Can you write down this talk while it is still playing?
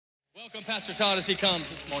Welcome, Pastor Todd, as he comes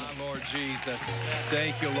this morning. Lord Jesus.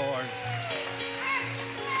 Thank you, Lord.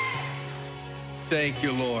 Thank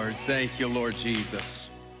you, Lord. Thank you, Lord Jesus.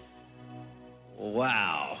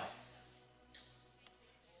 Wow.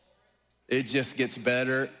 It just gets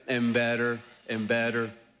better and better and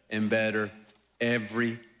better and better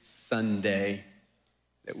every Sunday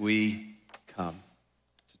that we come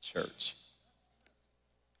to church.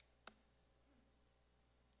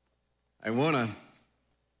 I want to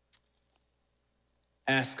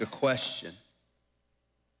ask a question.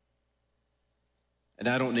 And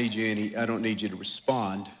I don't need you to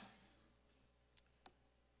respond.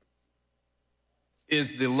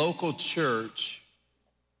 Is the local church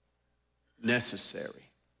necessary?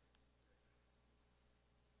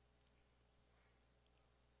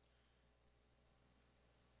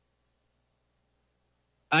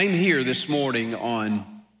 I'm here this morning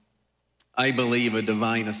on, I believe, a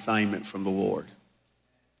divine assignment from the Lord.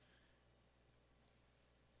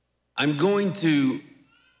 I'm going to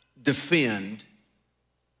defend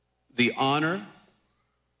the honor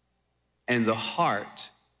and the heart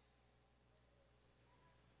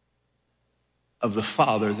of the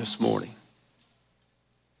Father this morning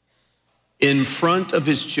in front of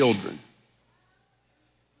his children,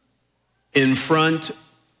 in front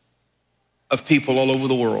of people all over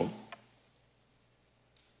the world.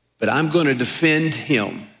 But I'm going to defend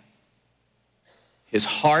him, his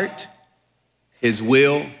heart, his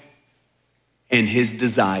will, and his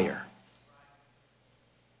desire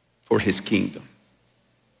for his kingdom.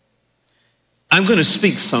 I'm going to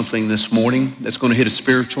speak something this morning that's going to hit a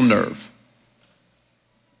spiritual nerve.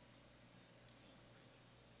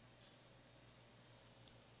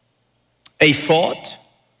 A thought,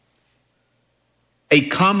 a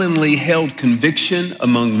commonly held conviction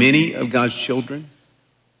among many of God's children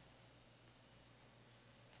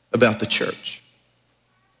about the church.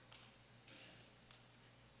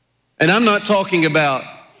 And I'm not talking about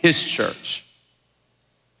his church.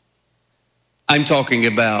 I'm talking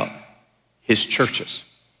about his churches.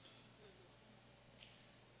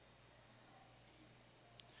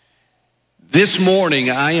 This morning,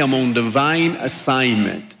 I am on divine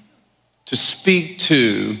assignment to speak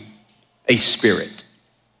to a spirit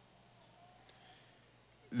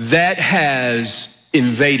that has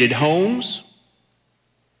invaded homes,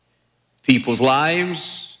 people's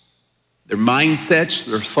lives, their mindsets,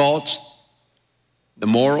 their thoughts, the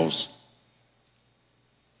morals,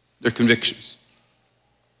 their convictions.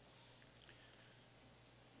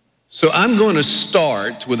 So I'm going to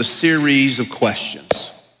start with a series of questions,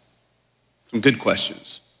 some good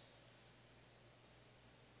questions,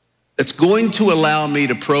 that's going to allow me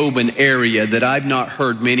to probe an area that I've not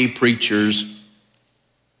heard many preachers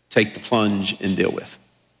take the plunge and deal with.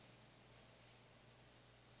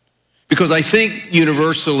 Because I think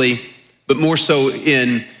universally, but more so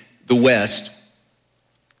in the West,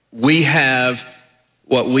 we have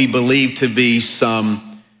what we believe to be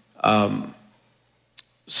some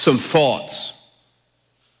thoughts,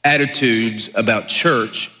 attitudes about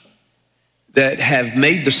church that have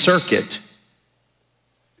made the circuit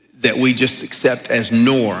that we just accept as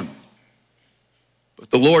norm. But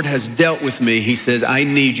the Lord has dealt with me. He says, I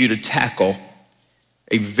need you to tackle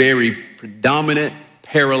a very predominant,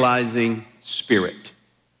 paralyzing spirit.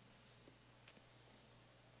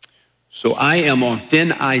 So I am on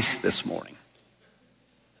thin ice this morning,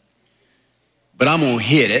 but I'm going to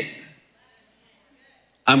hit it.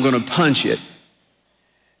 I'm going to punch it.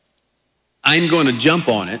 I'm going to jump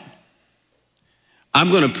on it.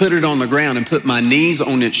 I'm going to put it on the ground and put my knees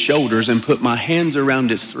on its shoulders and put my hands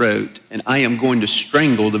around its throat, and I am going to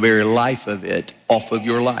strangle the very life of it off of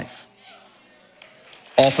your life,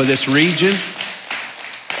 off of this region,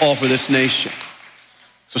 off of this nation.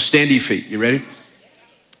 So stand to your feet. You ready?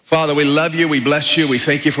 Father, we love you, we bless you, we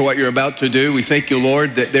thank you for what you're about to do. We thank you, Lord,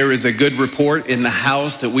 that there is a good report in the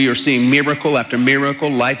house, that we are seeing miracle after miracle,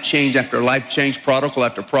 life change after life change, prodigal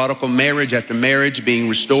after prodigal, marriage after marriage being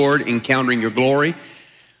restored, encountering your glory.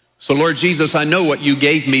 So Lord Jesus, I know what you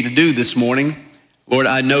gave me to do this morning. Lord,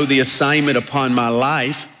 I know the assignment upon my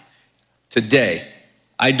life today.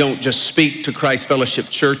 I don't just speak to Christ Fellowship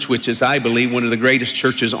Church, which is, I believe, one of the greatest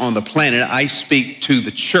churches on the planet. I speak to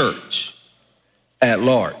the church at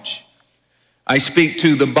large. I speak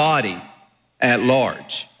to the body at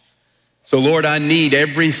large. So Lord, I need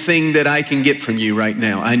everything that I can get from you right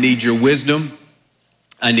now. I need your wisdom.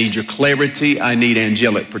 I need your clarity. I need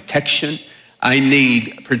angelic protection. I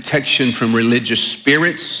need protection from religious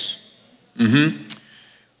spirits.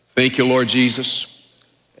 Thank you, Lord Jesus.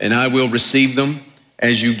 And I will receive them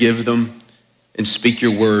as you give them and speak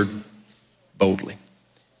your word boldly.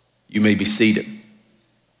 You may be seated.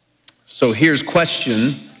 So here's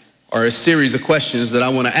question, or a series of questions that I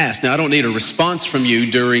want to ask. Now, I don't need a response from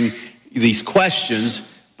you during these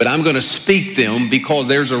questions, but I'm going to speak them because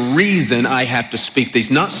there's a reason I have to speak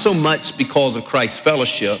these. Not so much because of Christ's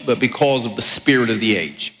fellowship, but because of the spirit of the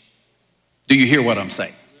age. Do you hear what I'm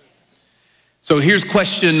saying? So here's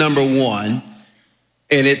question number one,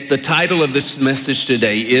 and it's the title of this message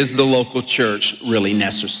today: is the local church really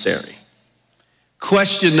necessary?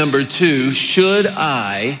 Question number two: should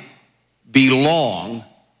I belong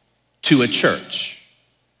to a church?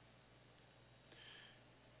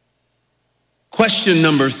 Question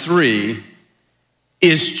number three: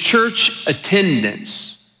 is church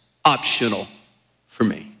attendance optional for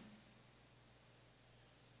me?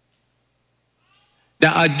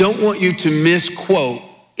 Now, I don't want you to misquote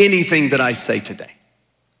anything that I say today,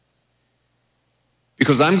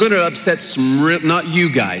 because I'm going to upset not you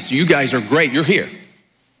guys. You guys are great. You're here.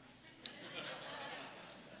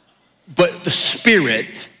 But the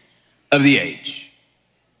spirit of the age.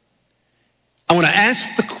 I want to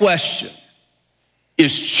ask the question: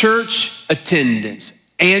 is church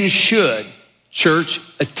attendance, and should church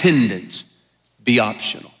attendance be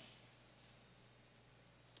optional?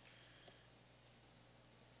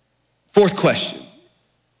 Fourth question: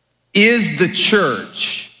 is the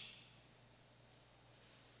church,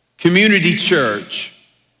 community church,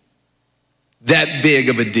 that big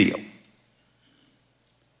of a deal?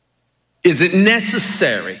 Is it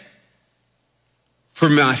necessary for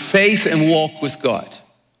my faith and walk with God?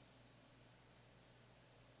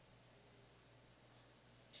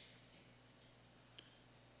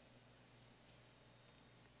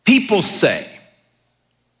 People say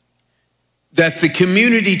that the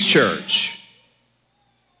community church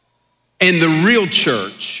and the real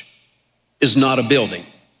church is not a building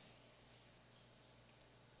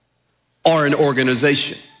or an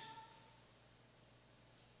organization.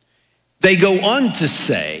 They go on to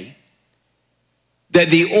say that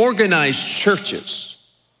the organized churches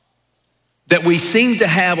that we seem to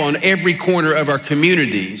have on every corner of our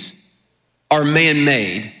communities are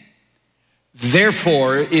man-made.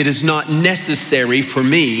 Therefore, it is not necessary for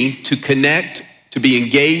me to connect, to be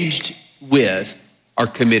engaged with, or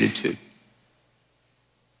committed to.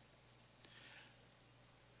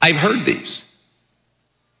 I've heard these,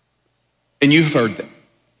 and you've heard them,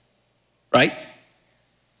 right?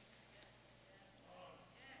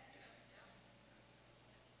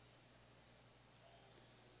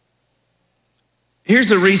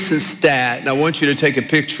 Here's a recent stat, and I want you to take a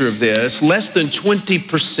picture of this. Less than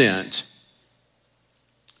 20%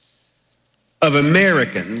 of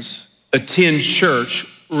Americans attend church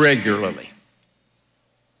regularly.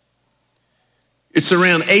 It's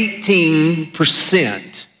around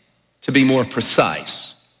 18%, to be more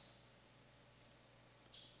precise.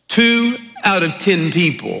 2 out of 10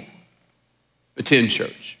 people attend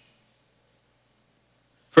church.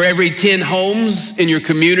 For every 10 homes in your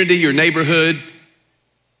community, your neighborhood,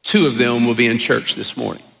 2 of them will be in church this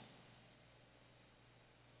morning.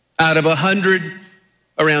 Out of 100,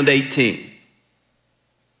 around 18.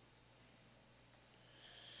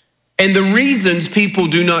 And the reasons people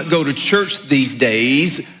do not go to church these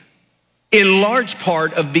days, in large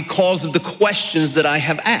part, because of the questions that I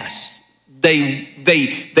have asked. They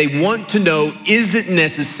want to know, is it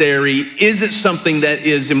necessary? Is it something that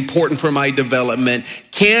is important for my development?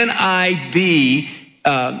 Can I be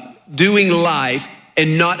doing life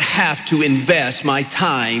and not have to invest my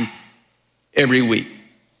time every week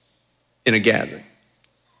in a gathering?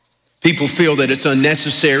 People feel that it's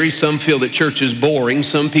unnecessary. Some feel that church is boring.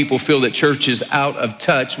 Some people feel that church is out of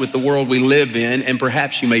touch with the world we live in, and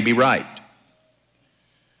perhaps you may be right.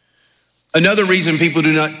 Another reason people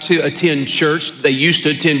do not attend church, they used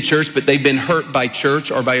to attend church, but they've been hurt by church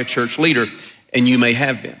or by a church leader, and you may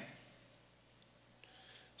have been.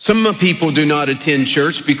 Some people do not attend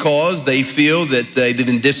church because they feel that they've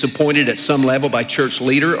been disappointed at some level by church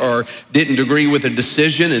leader, or didn't agree with a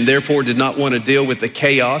decision and therefore did not want to deal with the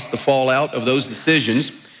chaos, the fallout of those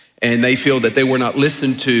decisions. And they feel that they were not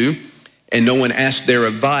listened to and no one asked their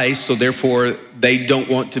advice, so therefore they don't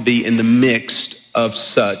want to be in the mix of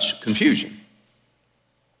such confusion.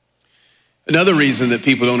 Another reason that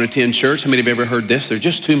people don't attend church, how many have ever heard this? There are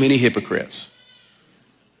just too many hypocrites.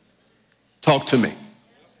 Talk to me.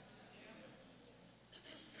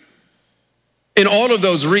 And all of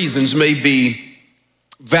those reasons may be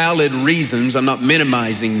valid reasons. I'm not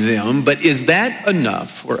minimizing them, but is that enough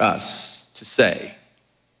for us to say,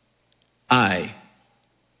 I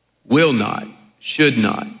will not, should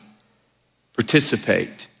not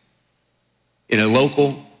participate in a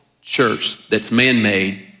local church that's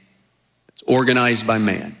man-made, that's organized by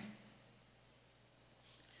man?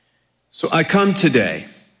 So I come today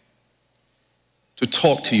to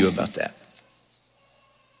talk to you about that.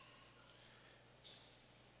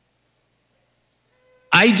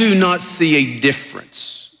 I do not see a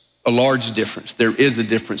difference, a large difference. There is a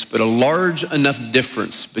difference, but a large enough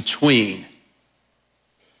difference between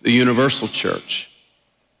the universal church,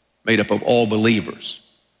 made up of all believers,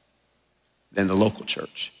 than the local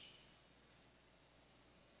church.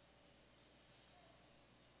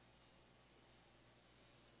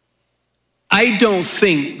 I don't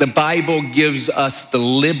think the Bible gives us the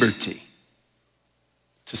liberty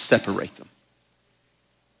to separate them.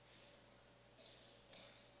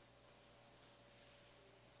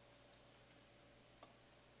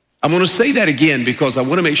 I'm going to say that again because I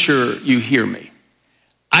want to make sure you hear me.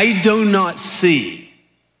 I do not see,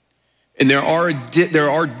 and there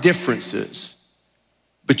are differences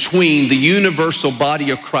between the universal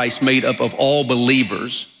body of Christ made up of all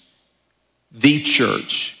believers, the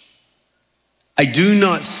church. I do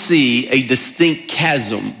not see a distinct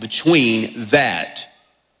chasm between that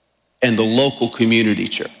and the local community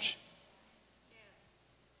church.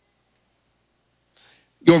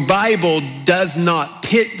 Your Bible does not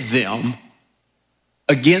pit them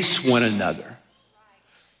against one another,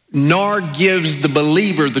 nor gives the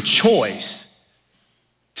believer the choice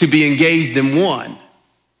to be engaged in one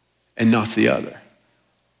and not the other.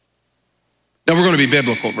 Now we're going to be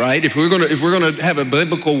biblical, right? If we're going to have a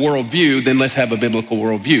biblical worldview, then let's have a biblical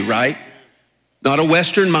worldview, right? Not a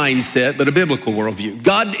Western mindset, but a biblical worldview.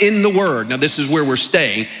 God in the Word, now this is where we're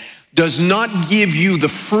staying, does not give you the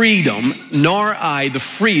freedom, nor I the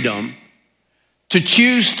freedom, to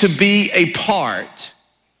choose to be a part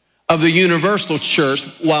of the universal church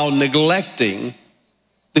while neglecting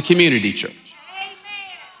the community church.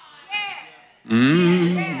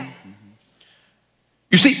 You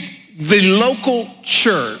see, the local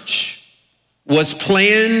church was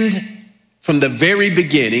planned from the very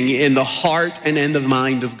beginning in the heart and in the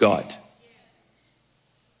mind of God.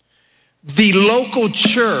 The local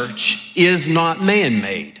church is not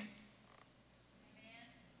man-made.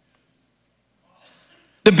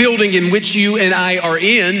 The building in which you and I are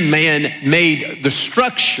in, man made the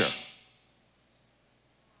structure.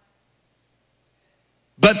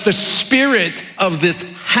 But the spirit of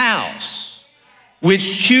this house,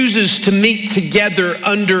 which chooses to meet together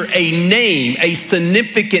under a name, a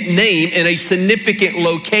significant name in a significant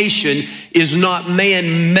location, is not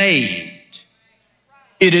man-made.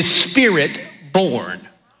 It is spirit-born.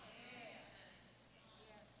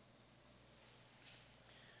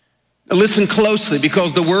 Now listen closely,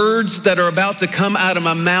 because the words that are about to come out of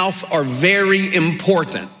my mouth are very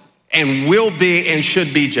important and will be and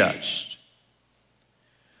should be judged.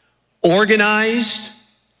 Organized,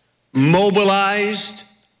 mobilized,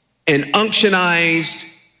 and unctionized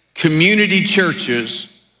community churches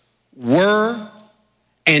were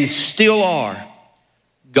and still are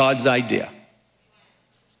God's idea.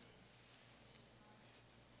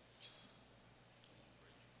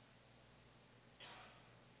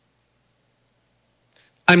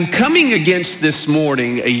 I'm coming against this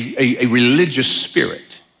morning a religious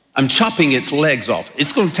spirit. I'm chopping its legs off.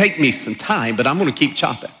 It's going to take me some time, but I'm going to keep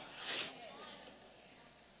chopping.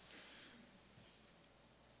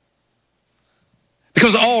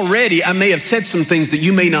 Because already I may have said some things that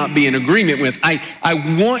you may not be in agreement with. I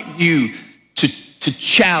want you to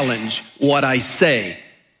challenge what I say,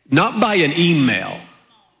 not by an email,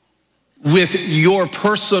 with your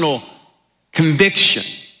personal conviction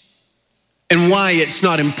and why it's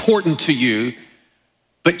not important to you,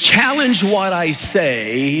 but challenge what I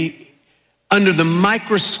say under the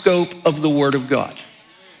microscope of the Word of God.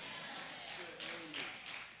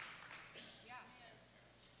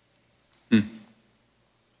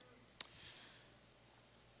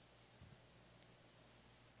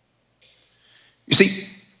 You see,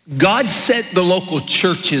 God set the local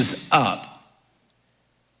churches up,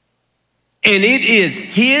 and it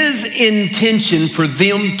is His intention for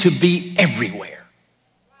them to be everywhere.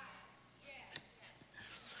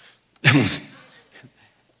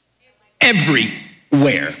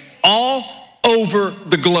 Everywhere, all over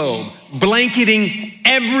the globe, blanketing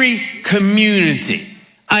every community.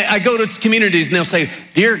 I go to communities and they'll say,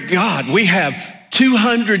 "Dear God, we have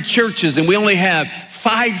 200 churches and we only have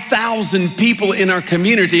 5,000 people in our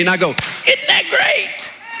community." And I go, "Isn't that great?"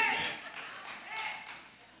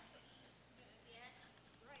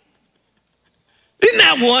 Isn't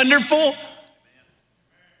that wonderful?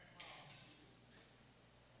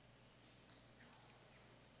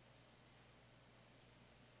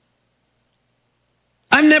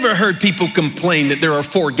 I've never heard people complain that there are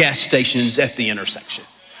 4 gas stations at the intersection.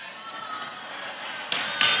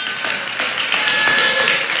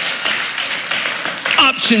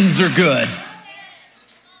 options are good.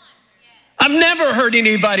 I've never heard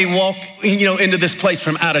anybody walk, into this place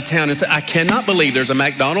from out of town and say, I cannot believe there's a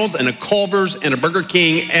McDonald's and a Culver's and a Burger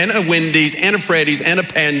King and a Wendy's and a Freddy's and a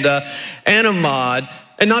Panda and a Mod,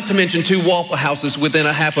 and not to mention 2 Waffle Houses within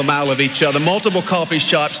a half a mile of each other, multiple coffee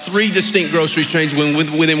shops, 3 distinct grocery chains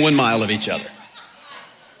within 1 mile of each other.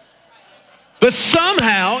 But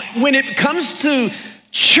somehow, when it comes to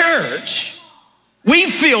church, we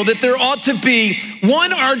feel that there ought to be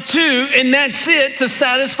 1 or 2, and that's it, to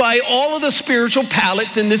satisfy all of the spiritual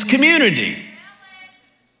palates in this community.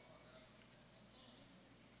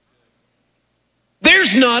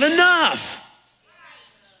 There's not enough.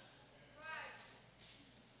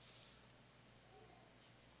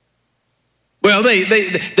 Well, they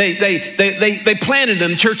planted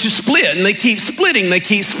them, churches split, and they keep splitting.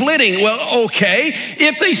 Well, okay,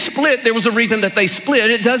 if they split, there was a reason that they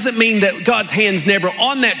split. It doesn't mean that God's hand's never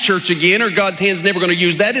on that church again, or God's hand's never going to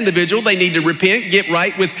use that individual. They need to repent, get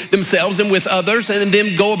right with themselves and with others, and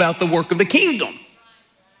then go about the work of the kingdom.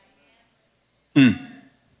 Do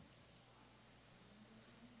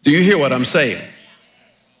you hear what I'm saying?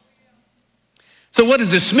 So what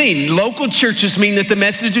does this mean? Local churches mean that the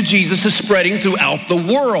message of Jesus is spreading throughout the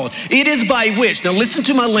world. It is by which, now listen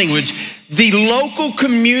to my language, the local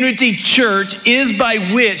community church is by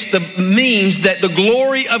which the means that the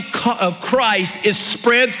glory of Christ is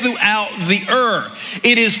spread throughout the earth.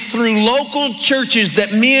 It is through local churches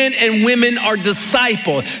that men and women are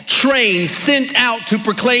discipled, trained, sent out to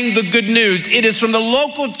proclaim the good news. It is from the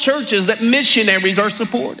local churches that missionaries are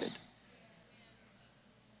supported.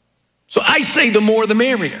 So I say the more the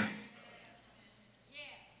merrier.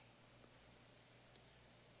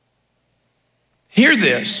 Hear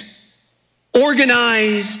this.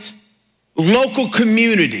 Organized local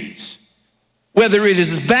communities, whether it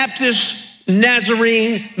is Baptist,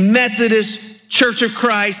 Nazarene, Methodist, Church of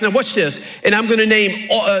Christ. Now watch this. And I'm going to name,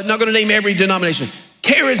 not going to name every denomination.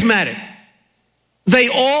 Charismatic. They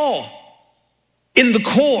all, in the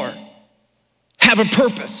core, have a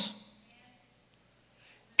purpose.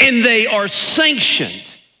 And they are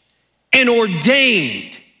sanctioned and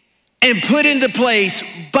ordained and put into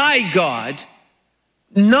place by God,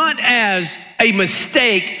 not as a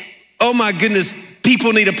mistake, oh my goodness,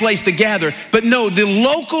 people need a place to gather. But no, the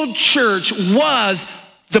local church was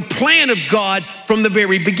the plan of God from the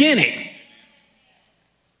very beginning.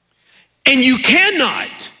 And you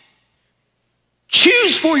cannot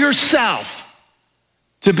choose for yourself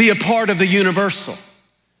to be a part of the universal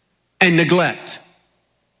and neglect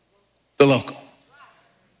the local.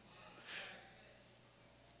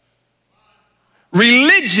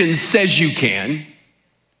 Religion says you can.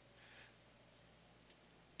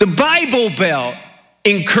 The Bible Belt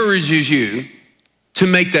encourages you to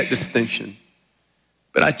make that distinction.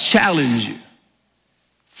 But I challenge you,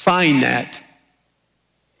 find that,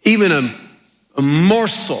 even a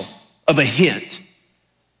morsel of a hint,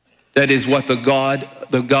 that is what the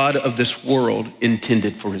God of this world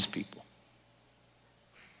intended for his people.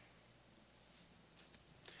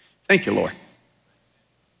 Thank you, Lord.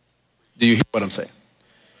 Do you hear what I'm saying?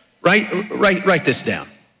 Write this down.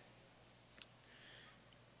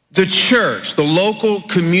 The church, the local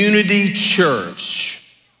community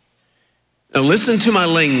church, now listen to my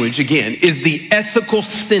language again, is the ethical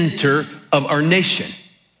center of our nation.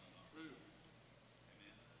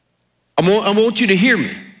 I want you to hear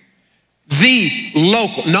me. The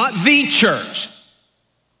local, not the church,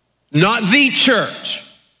 not the church.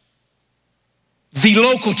 The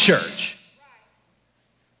local church.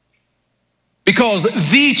 Because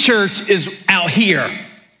the church is out here.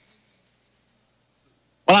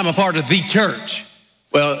 Well, I'm a part of the church.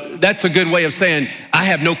 Well, that's a good way of saying I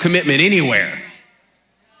have no commitment anywhere.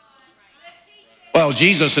 Well,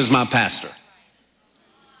 Jesus is my pastor.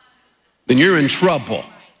 Then you're in trouble.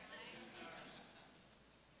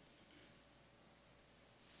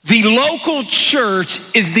 The local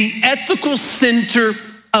church is the ethical center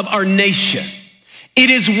of our nation. It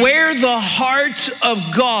is where the heart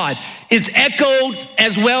of God is echoed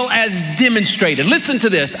as well as demonstrated. Listen to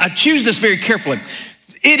this. I choose this very carefully.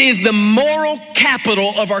 It is the moral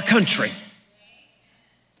capital of our country.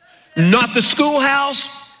 Not the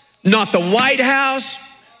schoolhouse, not the White House,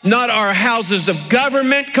 not our houses of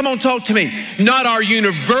government. Come on, talk to me. Not our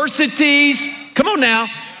universities. Come on now.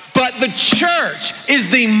 But the church is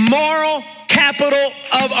the moral capital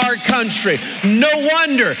of our country. No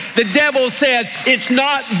wonder the devil says it's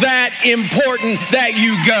not that important that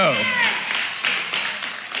you go.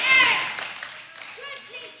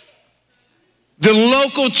 The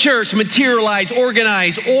local church, materialized,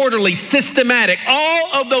 organized, orderly, systematic,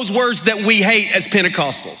 all of those words that we hate as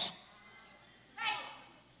Pentecostals.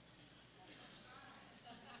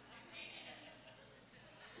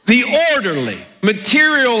 the orderly,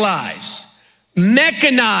 materialized,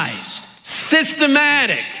 mechanized,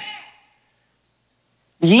 systematic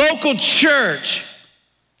local church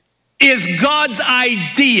is God's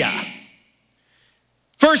idea.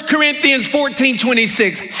 1 Corinthians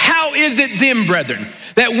 14:26, how is it then, brethren,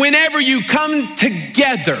 that whenever you come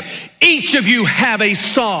together, each of you have a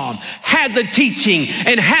psalm, has a teaching,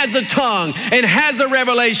 and has a tongue, and has a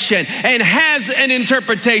revelation, and has an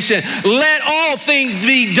interpretation? Let all things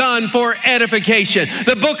be done for edification.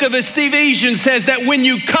 The book of Ephesians says that when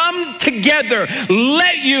you come together,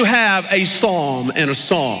 let you have a psalm and a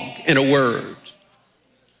song and a word.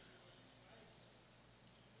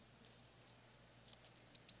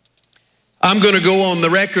 I'm going to go on the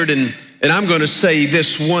record and I'm going to say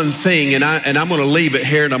this one thing, and I'm going to leave it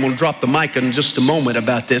here, and I'm going to drop the mic in just a moment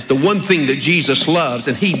about this. The one thing that Jesus loves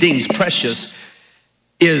and he deems precious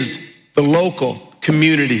is the local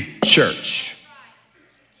community church.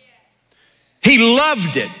 He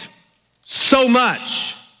loved it so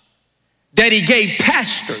much that he gave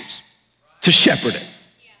pastors to shepherd it.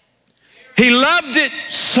 He loved it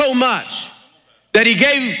so much that he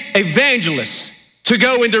gave evangelists to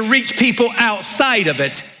go and to reach people outside of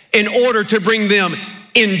it in order to bring them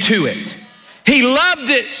into it. He loved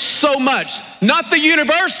it so much, not the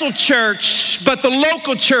universal church, but the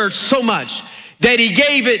local church so much, that he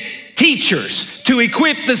gave it teachers to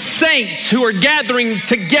equip the saints who are gathering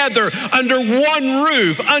together under one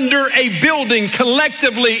roof, under a building,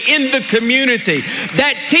 collectively in the community.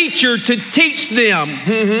 That teacher to teach them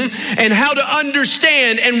and how to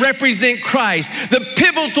understand and represent Christ. The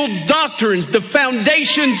pivotal doctrines, the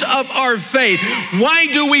foundations of our faith. Why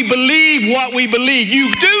do we believe what we believe?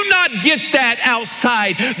 You do not get that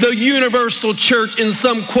outside the universal church in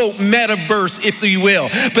some, quote, metaverse, if you will.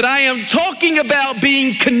 But I am talking about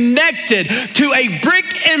being connected to a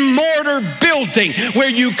brick and mortar building where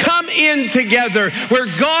you come in together, where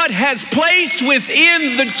God has placed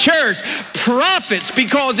within the church prophets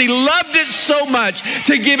because he loved it so much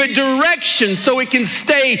to give it direction so it can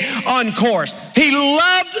stay on course. He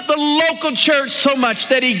loved the local church so much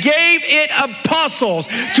that he gave it apostles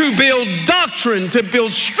to build doctrine, to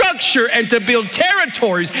build structure, and to build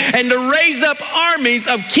territories, and to raise up armies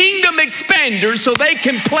of kingdom expanders so they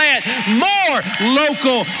can plant more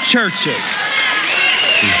local churches.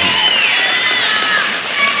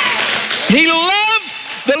 He loved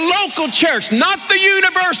the local church, not the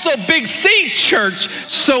universal big C church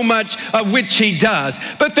so much, of which he does.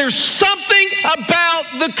 But there's something about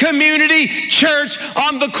the community church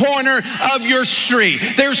on the corner of your street.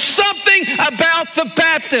 There's something about the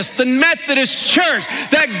Baptist, the Methodist church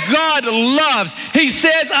that God loves. He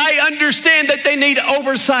says, I understand that they need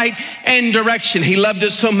oversight and direction. He loved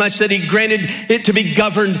it so much that he granted it to be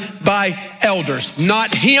governed by elders.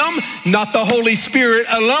 Not him, not the Holy Spirit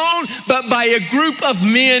alone, but by a group of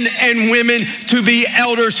men and women to be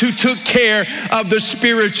elders who took care of the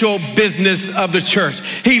spiritual business of the church.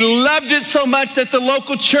 He loved it so much that the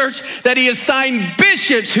local church, that he assigned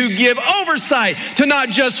bishops who give oversight to not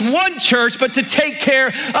just one church, but to take care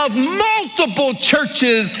of multiple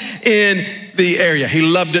churches in the area. He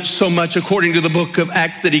loved it so much, according to the book of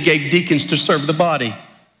Acts, that he gave deacons to serve the body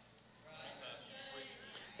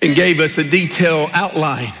and gave us a detailed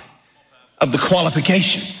outline of the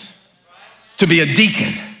qualifications to be a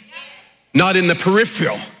deacon, not in the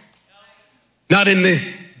peripheral, not in the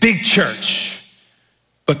big church,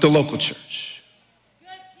 but the local church.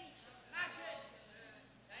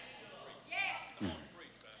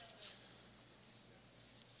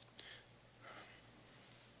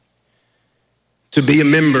 To be a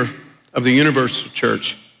member of the universal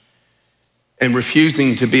church and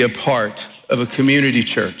refusing to be a part of a community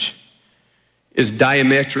church is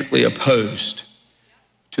diametrically opposed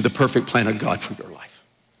to the perfect plan of God for your life.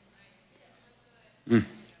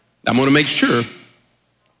 I'm going to make sure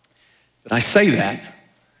that I say that,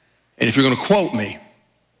 and if you're going to quote me,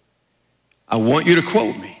 I want you to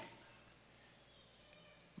quote me,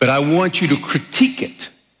 but I want you to critique it,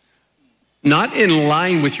 not in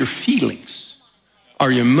line with your feelings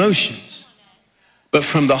or your emotions, but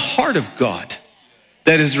from the heart of God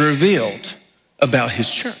that is revealed about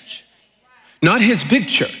his church. Not his big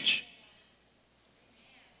church,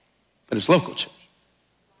 but his local church.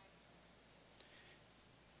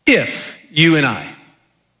 If you and I,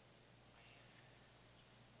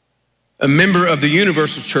 a member of the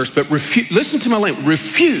universal church, but listen to my language,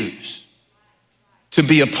 refuse to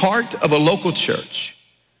be a part of a local church,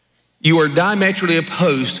 you are diametrically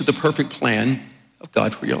opposed to the perfect plan of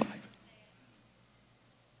God for your life.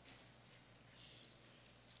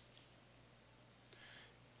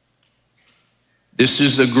 This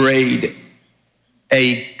is a grade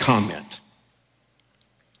A comment.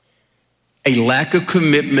 A lack of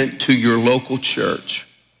commitment to your local church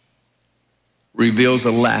reveals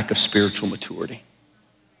a lack of spiritual maturity.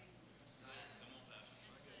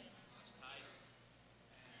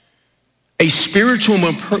 A spiritual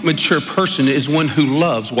mature person is one who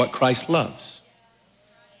loves what Christ loves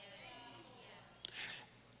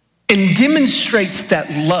and demonstrates that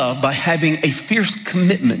love by having a fierce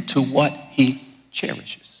commitment to what he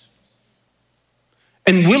cherishes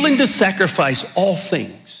and willing to sacrifice all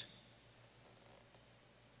things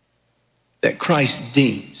that Christ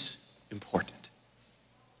deems important.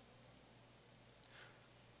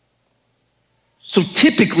 So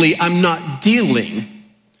typically, I'm not dealing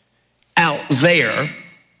out there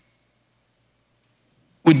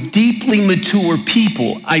with deeply mature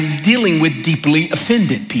people. I'm dealing with deeply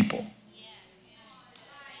offended people.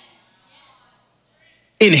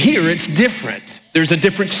 In here, it's different. There's a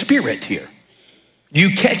different spirit here. You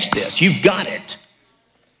catch this. You've got it.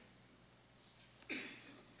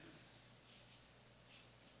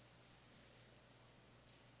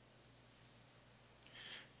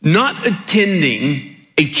 Not attending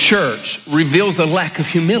a church reveals a lack of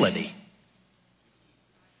humility.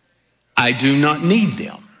 I do not need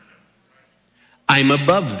them. I'm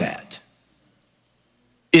above that.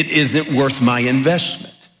 It isn't worth my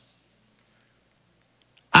investment.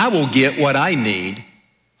 I will get what I need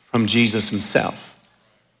from Jesus himself.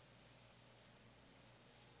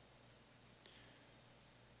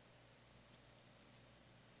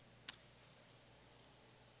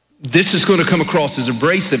 This is going to come across as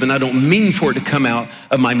abrasive, and I don't mean for it to come out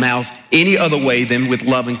of my mouth any other way than with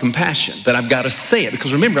love and compassion. But I've got to say it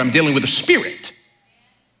because remember, I'm dealing with a spirit.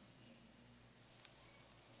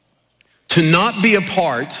 To not be a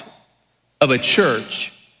part of a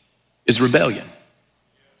church is rebellion.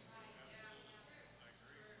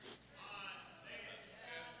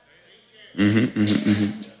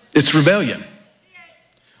 It's rebellion.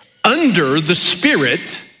 Under the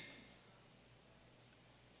spirit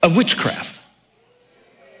of witchcraft.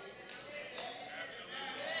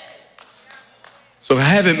 So I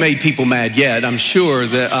haven't made people mad yet. I'm sure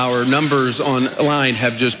that our numbers online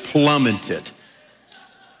have just plummeted.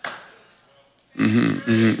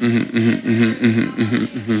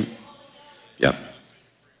 Yep.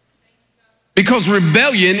 Because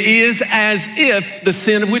rebellion is as if the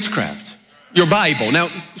sin of witchcraft. Your Bible. Now,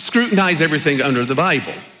 scrutinize everything under the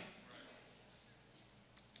Bible.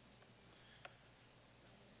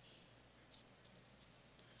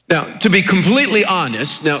 Now, to be completely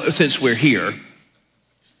honest, now since we're here,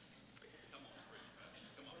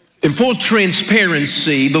 in full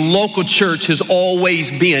transparency, the local church has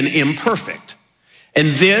always been imperfect. And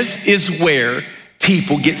this is where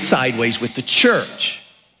people get sideways with the church.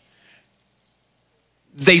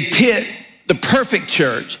 They pit the perfect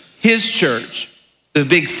church, his church, the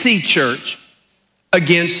big C church,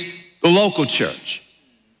 against the local church.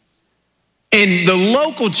 And the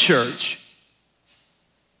local church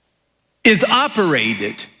is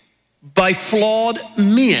operated by flawed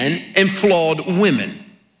men and flawed women.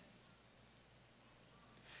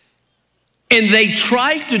 And they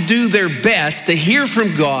try to do their best to hear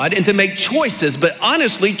from God and to make choices, but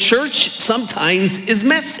honestly, church sometimes is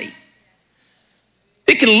messy.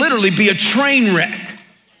 It can literally be a train wreck.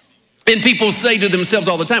 And people say to themselves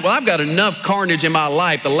all the time, well, I've got enough carnage in my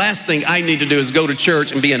life. The last thing I need to do is go to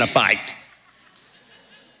church and be in a fight.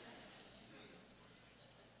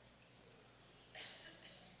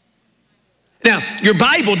 Now, your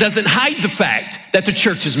Bible doesn't hide the fact that the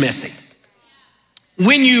church is messy.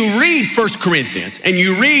 When you read 1 Corinthians and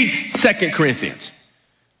you read 2 Corinthians,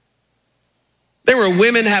 there were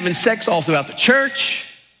women having sex all throughout the church,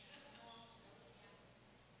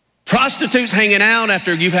 prostitutes hanging out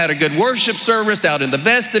after you've had a good worship service out in the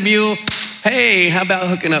vestibule. Hey, how about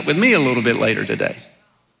hooking up with me a little bit later today?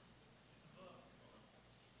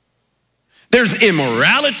 There's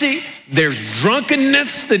immorality, there's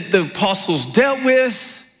drunkenness that the apostles dealt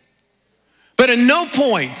with. But at no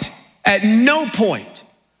point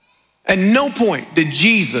did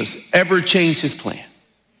Jesus ever change his plan.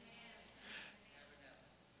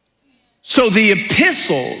 So the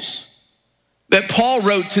epistles that Paul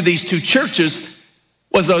wrote to these two churches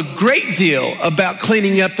was a great deal about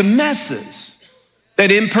cleaning up the messes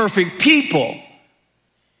that imperfect people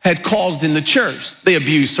had caused in the church. They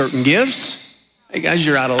abused certain gifts. Hey guys,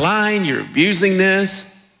 you're out of line, you're abusing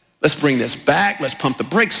this. Let's bring this back. Let's pump the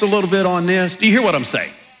brakes a little bit on this. Do you hear what I'm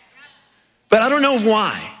saying? But I don't know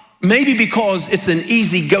why. Maybe because it's an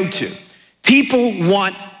easy go-to. People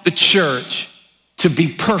want the church to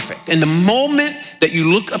be perfect. And the moment that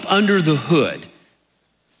you look up under the hood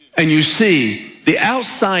and you see the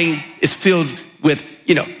outside is filled with,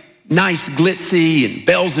 nice glitzy and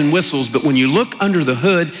bells and whistles, but when you look under the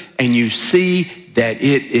hood and you see that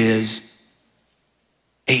it is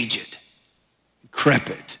aged,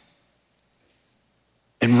 decrepit,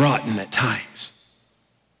 and rotten at times.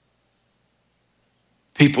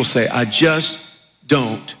 People say, I just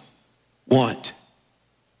don't want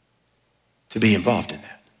to be involved in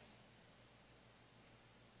that.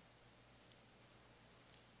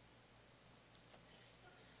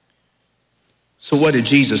 So what did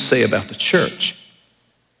Jesus say about the church?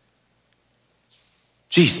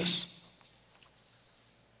 Jesus.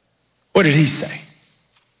 What did he say?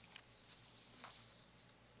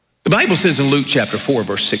 The Bible says in Luke chapter 4,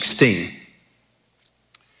 verse 16,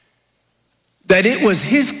 that it was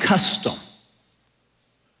his custom.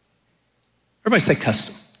 Everybody say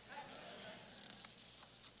custom.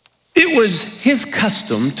 It was his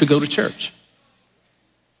custom to go to church.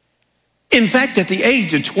 In fact, at the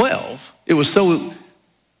age of 12, it was so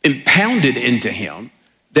impounded into him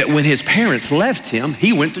that when his parents left him,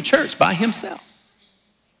 he went to church by himself.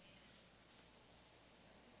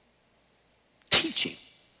 Teaching.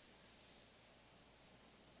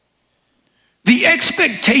 The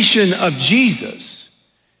expectation of Jesus,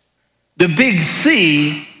 the big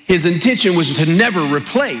C, his intention was to never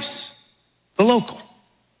replace the local.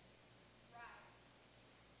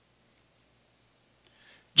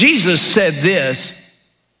 Jesus said this,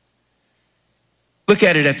 look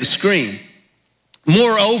at it at the screen.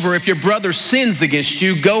 Moreover, if your brother sins against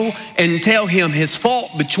you, go and tell him his fault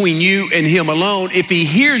between you and him alone. If he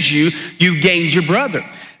hears you, you've gained your brother.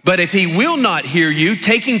 But if he will not hear you,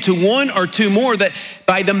 taking to one or two more, that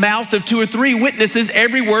by the mouth of two or three witnesses,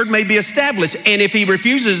 every word may be established. And if he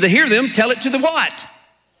refuses to hear them, tell it to the what?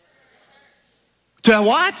 To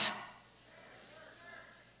what?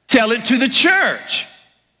 Tell it to the church.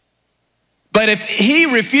 But if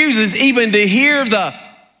he refuses even to hear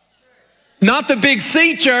not the big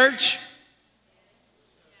C church,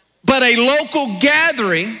 but a local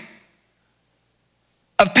gathering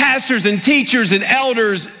of pastors and teachers and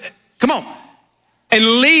elders, come on,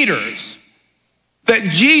 and leaders that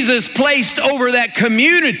Jesus placed over that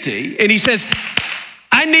community, and he says,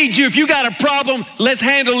 I need you, if you got a problem, let's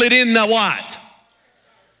handle it in the what?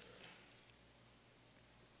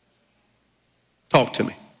 Talk to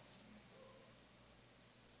me.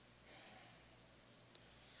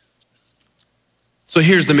 So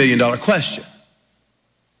here's the $1 million question.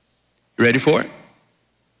 You ready for it?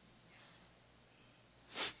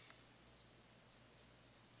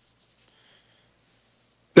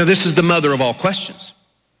 Now, this is the mother of all questions.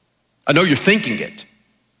 I know you're thinking it.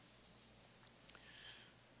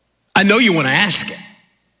 I know you want to ask it.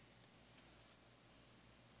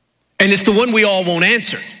 And it's the one we all won't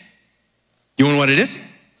answer. You want to know what it is?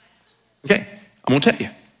 Okay, I'm going to tell you.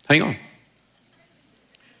 Hang on.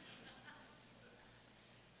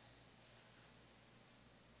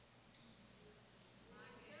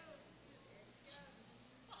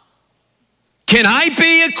 Can I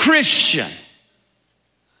be a Christian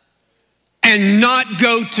and not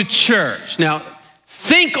go to church? Now,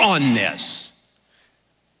 think on this.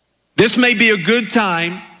 This may be a good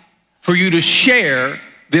time for you to share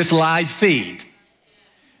this live feed.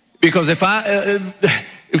 Because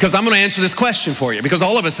because I'm going to answer this question for you. Because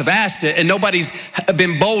all of us have asked it and nobody's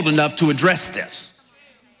been bold enough to address this.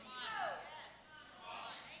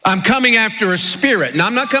 I'm coming after a spirit. Now,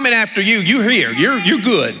 I'm not coming after you. You're here. You're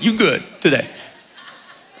good. You're good today.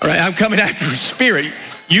 All right, I'm coming after a spirit.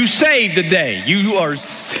 You saved today. You're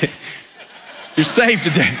saved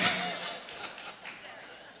today.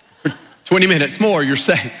 For 20 minutes more, you're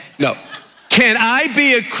saved. No. Can I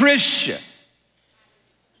be a Christian?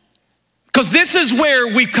 Because this is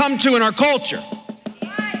where we come to in our culture.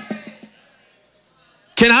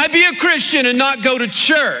 Can I be a Christian and not go to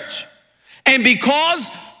church? And because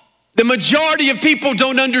the majority of people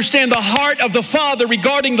don't understand the heart of the Father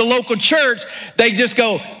regarding the local church, they just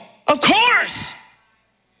go, of course.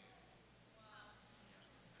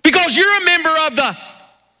 Because you're a member of the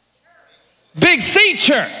big C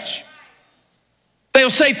church. They'll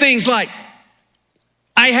say things like,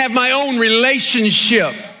 I have my own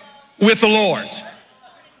relationship with the Lord.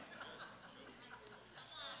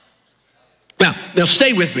 Now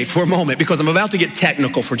stay with me for a moment because I'm about to get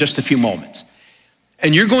technical for just a few moments.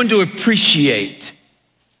 And you're going to appreciate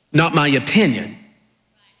not my opinion,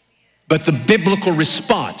 but the biblical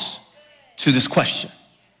response to this question.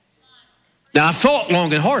 Now, I've thought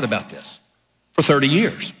long and hard about this for 30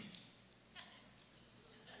 years.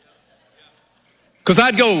 Because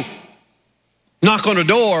I'd go knock on a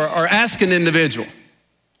door or ask an individual,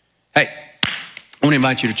 hey, I want want to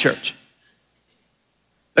invite you to church.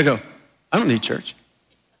 They go, I don't need church.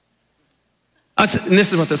 I said, and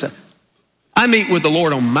this is what they said. I meet with the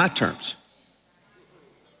Lord on my terms.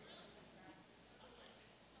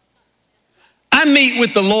 I meet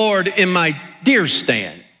with the Lord in my deer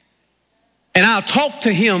stand, and I'll talk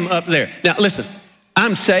to him up there. Now, listen,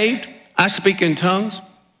 I'm saved. I speak in tongues.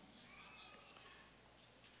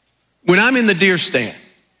 When I'm in the deer stand,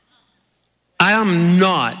 I am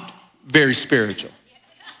not very spiritual.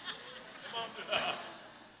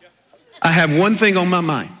 I have one thing on my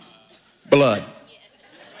mind, blood.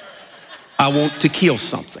 I want to kill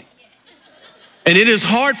something. And it is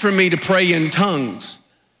hard for me to pray in tongues.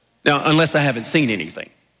 Now, unless I haven't seen anything.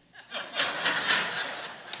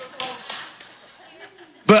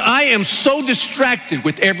 But I am so distracted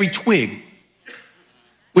with every twig,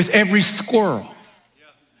 with every squirrel,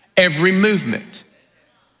 every movement.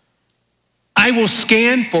 I will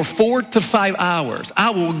scan for 4 to 5 hours.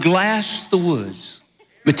 I will glass the woods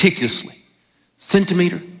meticulously,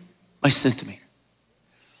 centimeter by centimeter.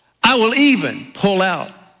 I will even pull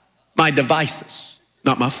out my devices,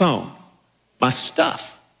 not my phone, my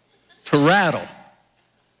stuff, to rattle,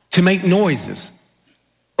 to make noises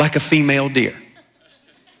like a female deer.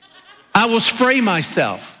 I will spray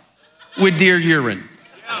myself with deer urine.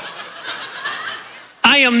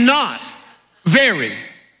 I am not very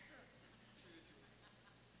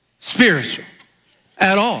spiritual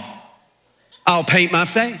at all. I'll paint my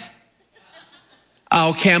face.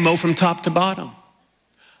 I'll camo from top to bottom.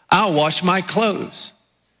 I'll wash my clothes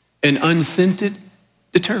in unscented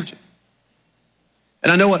detergent.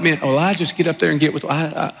 And I know what meant, well, I just get up there and get with,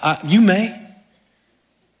 you may.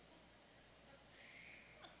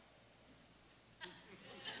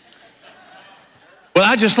 Well,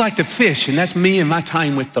 I just like to fish, and that's me and my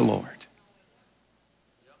time with the Lord.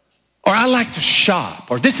 Or I like to shop,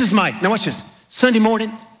 or this is now watch this, Sunday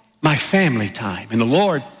morning, my family time. And the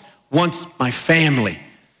Lord wants my family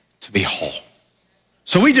to be whole.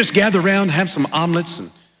 So we just gather around, have some omelets, and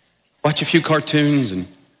watch a few cartoons, and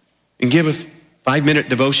give a 5-minute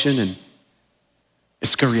devotion, and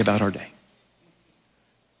scurry about our day.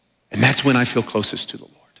 And that's when I feel closest to the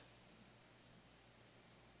Lord.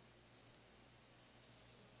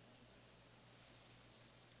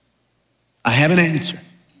 I have an answer.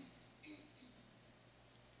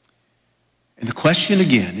 And the question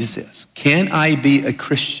again is this: can I be a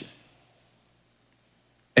Christian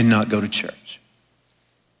and not go to church?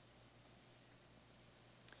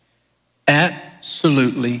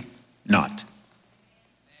 Absolutely not.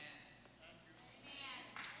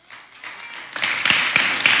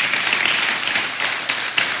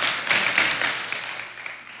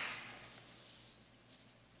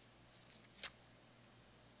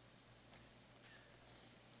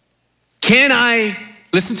 Can I,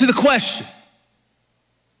 listen to the question,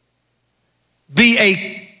 be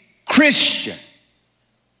a Christian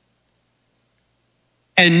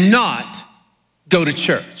and not go to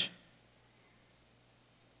church?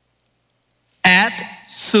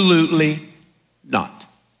 Absolutely not.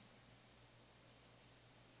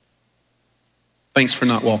 Thanks for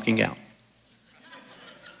not walking out.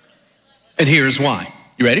 And here's why.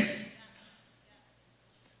 You ready?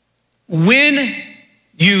 When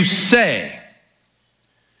you say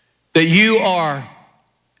that you are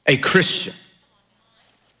a Christian,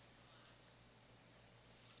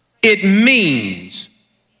 it means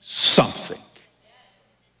something.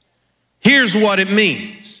 Here's what it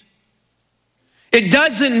means. It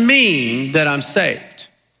doesn't mean that I'm saved.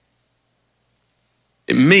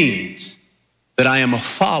 It means that I am a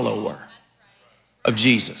follower of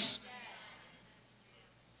Jesus.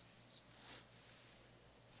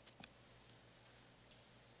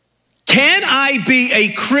 Can I be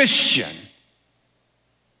a Christian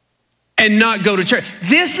and not go to church?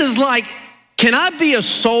 This is like, can I be a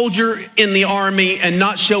soldier in the army and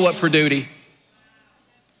not show up for duty?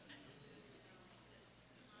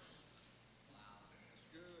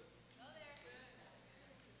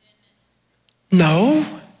 No.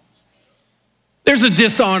 There's a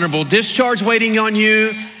dishonorable discharge waiting on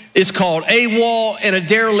you. It's called AWOL and a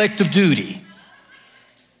derelict of duty.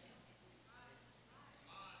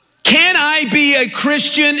 Can I be a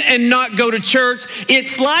Christian and not go to church?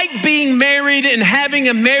 It's like being married and having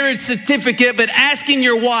a marriage certificate, but asking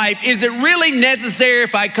your wife, is it really necessary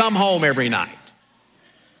if I come home every night?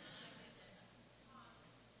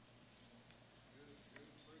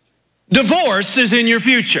 Divorce is in your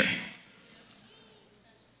future.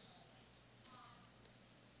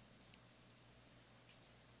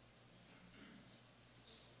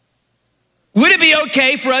 Would it be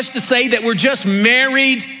okay for us to say that we're just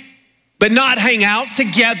married but not hang out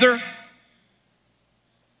together?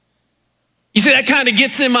 You see, that kind of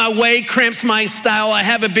gets in my way, cramps my style. I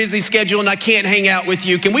have a busy schedule and I can't hang out with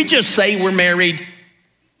you. Can we just say we're married?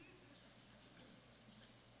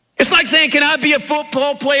 It's like saying, can I be a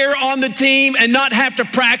football player on the team and not have to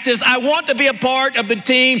practice? I want to be a part of the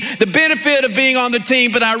team, the benefit of being on the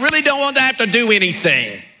team, but I really don't want to have to do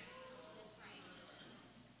anything.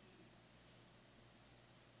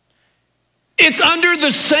 It's under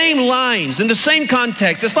the same lines, in the same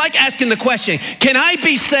context. It's like asking the question, can I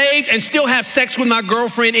be saved and still have sex with my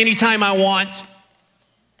girlfriend anytime I want?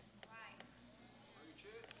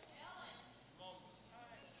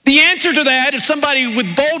 The answer to that, if somebody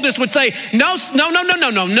with boldness would say, no,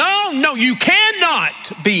 you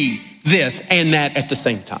cannot be this and that at the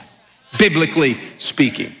same time, biblically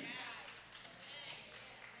speaking.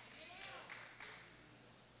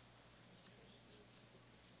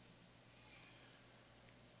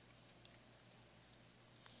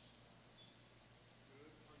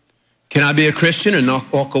 Can I be a Christian and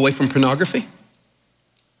not walk away from pornography?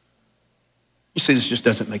 You see, this just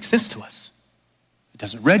doesn't make sense to us. It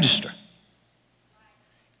doesn't register.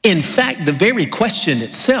 In fact, the very question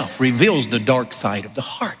itself reveals the dark side of the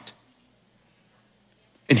heart.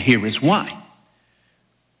 And here is why.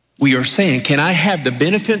 We are saying, can I have the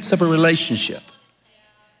benefits of a relationship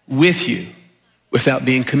with you without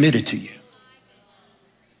being committed to you?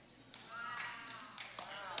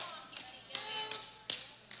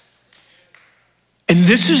 And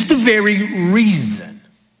this is the very reason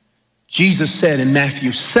Jesus said in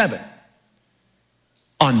Matthew 7,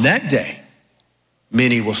 on that day,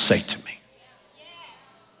 many will say to me,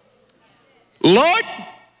 Lord,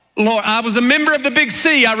 I was a member of the Big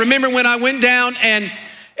C. I remember when I went down and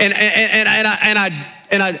I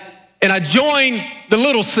joined the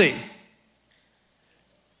Little C.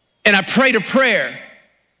 And I prayed a prayer.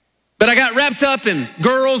 But I got wrapped up in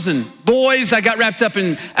girls and boys. I got wrapped up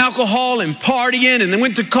in alcohol and partying, and then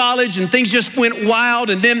went to college and things just went wild.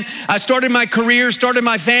 And then I started my career, started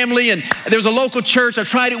my family, and there was a local church. I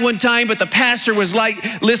tried it one time, but the pastor was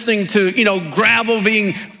like listening to, gravel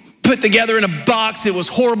being put together in a box. It was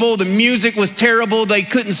horrible. The music was terrible. They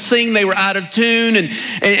couldn't sing. They were out of tune.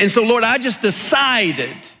 And so, Lord, I just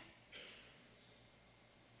decided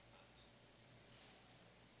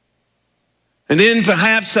and then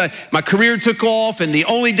perhaps my career took off, and the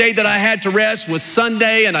only day that I had to rest was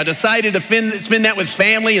Sunday, and I decided to spend that with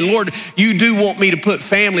family. And Lord, you do want me to put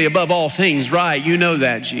family above all things, right? You know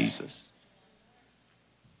that, Jesus.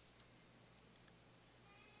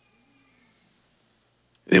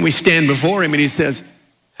 And then we stand before him and he says,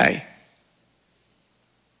 hey,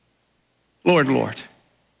 Lord. And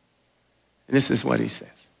this is what he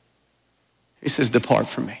says. He says, depart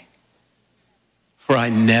from me, for I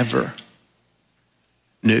never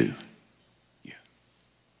knew you.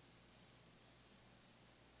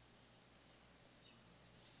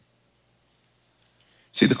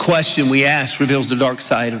 See, the question we ask reveals the dark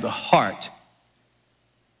side of the heart.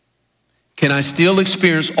 Can I still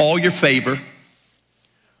experience all your favor,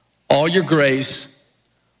 all your grace,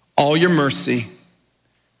 all your mercy,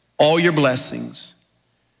 all your blessings,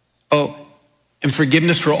 and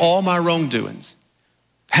forgiveness for all my wrongdoings,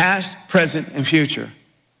 past, present, and future?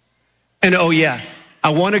 And I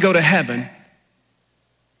want to go to heaven,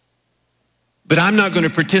 but I'm not going to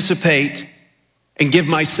participate and give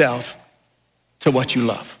myself to what you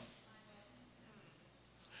love.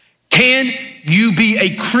 Can you be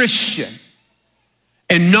a Christian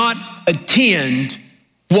and not attend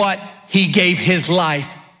what he gave his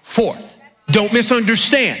life for? Don't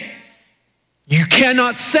misunderstand. You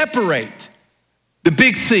cannot separate the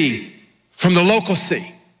Big C from the local C,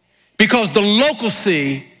 because the local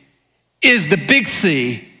C is the Big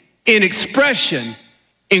C in expression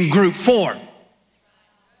in group form.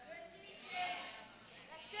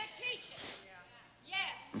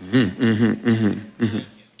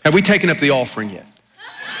 Have we taken up the offering yet?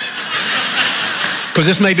 Because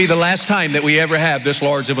this may be the last time that we ever have this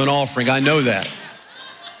large of an offering. I know that.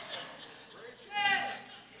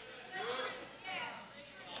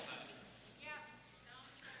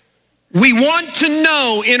 We want to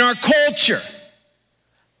know in our culture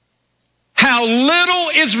how little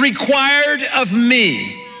is required of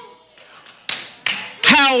me.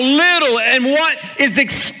 How little and what is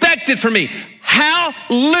expected from me. How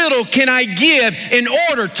little can I give in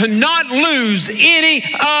order to not lose any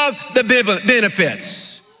of the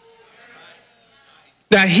benefits?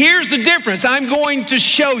 Now here's the difference. I'm going to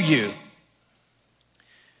show you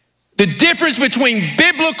the difference between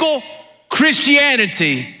biblical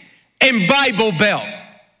Christianity and Bible Belt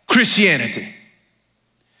Christianity.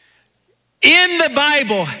 In the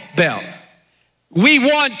Bible Belt, we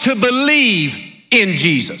want to believe in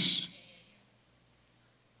Jesus.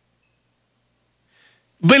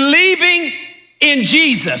 Believing in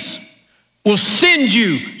Jesus will send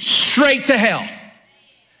you straight to hell.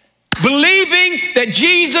 Believing that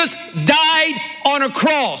Jesus died on a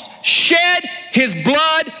cross, shed his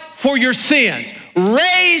blood for your sins,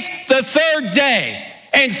 raised the third day,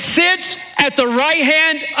 and sits at the right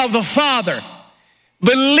hand of the Father.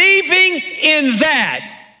 Believing in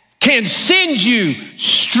that can send you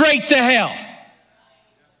straight to hell.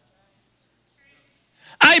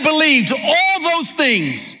 I believed all those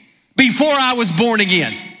things before I was born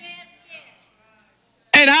again.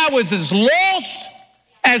 And I was as lost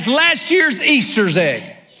as last year's Easter's egg.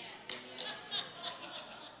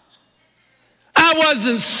 I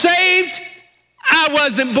wasn't saved, I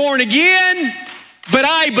wasn't born again, but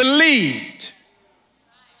I believed.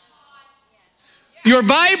 Your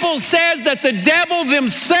Bible says that the devil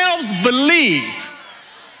themselves believe,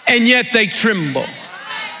 and yet they tremble.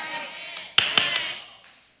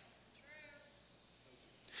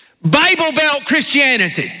 Bible Belt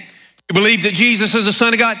Christianity. You believe that Jesus is the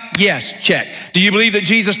Son of God? Yes, check. Do you believe that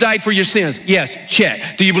Jesus died for your sins? Yes,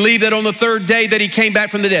 check. Do you believe that on the third day that he came back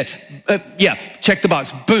from the dead? Yeah, check the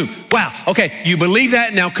box. Boom. Wow. Okay, you believe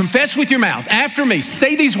that. Now confess with your mouth after me.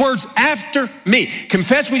 Say these words after me.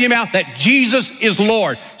 Confess with your mouth that Jesus is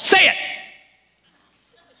Lord. Say it.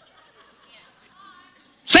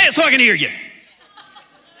 Say it so I can hear you.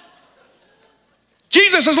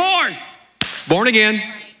 Jesus is Lord. Born again.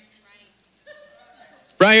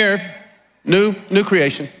 Right here. New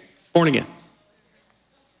creation. Born again.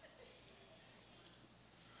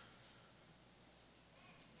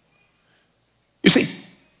 You see,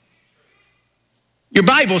 your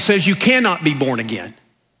Bible says you cannot be born again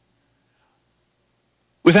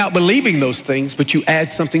without believing those things, but you add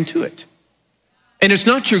something to it. And it's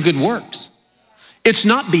not your good works. It's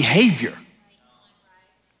not behavior,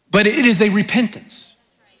 but it is a repentance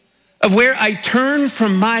of where I turn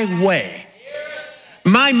from my way,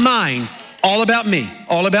 my mind, all about me,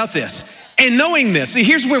 all about this. And knowing this, see,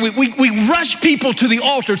 here's where we rush people to the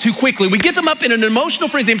altar too quickly. We get them up in an emotional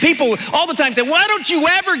frenzy, and people all the time say, why don't you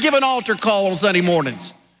ever give an altar call on Sunday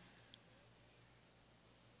mornings?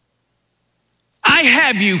 I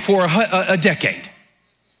have you for a decade.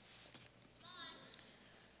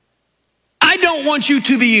 I don't want you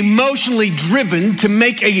to be emotionally driven to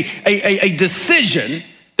make a decision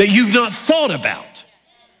that you've not thought about.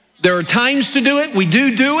 There are times to do it. We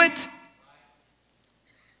do it.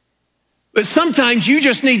 But sometimes you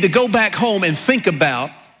just need to go back home and think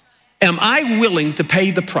about, am I willing to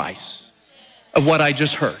pay the price of what I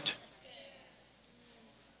just heard?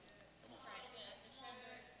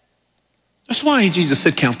 That's why Jesus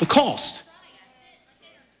said, count the cost.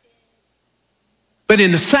 But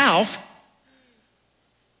in the South,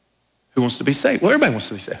 who wants to be saved? Well, everybody wants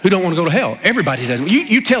to be saved. Who don't want to go to hell? Everybody doesn't.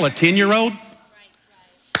 You tell a 10-year-old,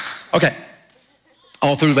 okay,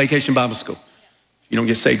 all through Vacation Bible School, you don't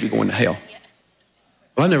get saved, you're going to hell.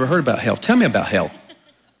 Well, I never heard about hell. Tell me about hell.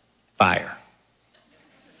 Fire.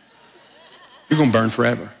 You're going to burn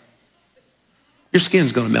forever. Your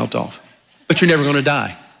skin's going to melt off, but you're never going to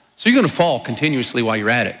die. So you're going to fall continuously while you're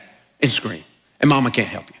at it and scream, and mama can't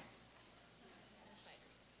help you.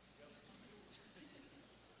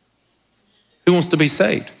 Who wants to be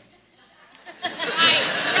saved?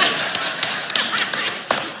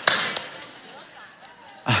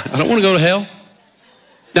 I don't want to go to hell.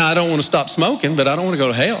 Now, I don't want to stop smoking, but I don't want to go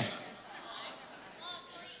to hell.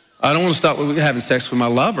 I don't want to stop having sex with my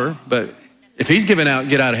lover, but if he's giving out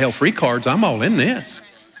get out of hell free cards, I'm all in this.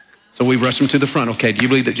 So we rush him to the front. Okay, do you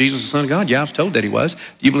believe that Jesus is the Son of God? Yeah, I was told that he was. Do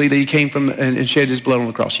you believe that he came from and shed his blood on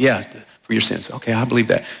the cross? Yeah, for your sins. Okay, I believe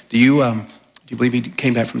that. Do you believe he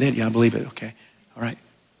came back from the dead? Yeah, I believe it. Okay, all right.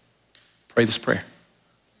 Pray this prayer.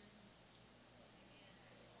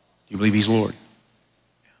 Do you believe he's Lord?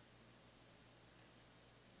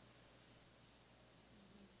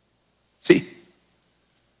 See,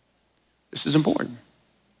 this is important.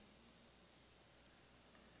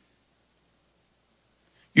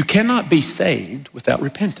 You cannot be saved without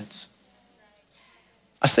repentance.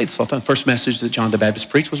 I say this all the time. First message that John the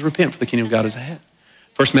Baptist preached was repent, for the kingdom of God is at hand.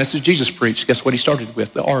 First message Jesus preached, guess what he started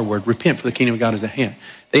with? The R word, repent, for the kingdom of God is at hand.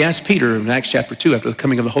 They asked Peter in Acts chapter 2 after the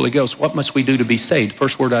coming of the Holy Ghost, what must we do to be saved?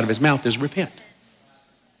 First word out of his mouth is repent.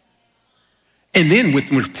 And then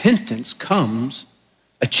with repentance comes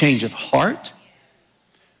a change of heart,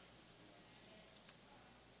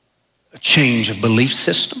 a change of belief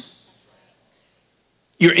system.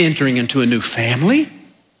 You're entering into a new family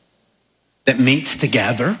that meets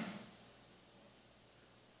together.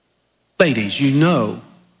 Ladies, you know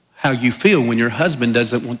how you feel when your husband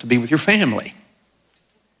doesn't want to be with your family.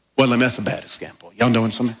 Well, that's a bad example. Y'all know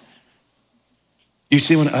something? You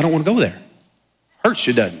see, I don't want to go there. Hurts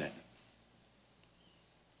you, doesn't it?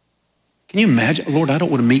 Can you imagine? Lord, I don't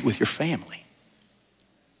want to meet with your family.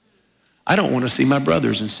 I don't want to see my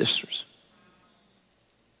brothers and sisters.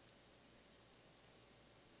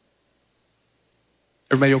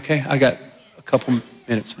 Everybody okay? I got a couple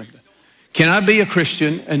minutes. Can I be a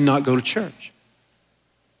Christian and not go to church?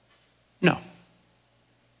 No.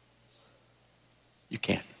 You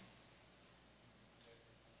can't.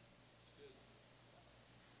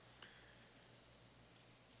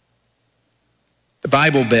 The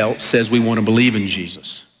Bible Belt says we want to believe in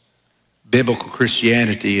Jesus. Biblical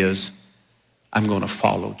Christianity is, I'm going to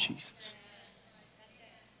follow Jesus.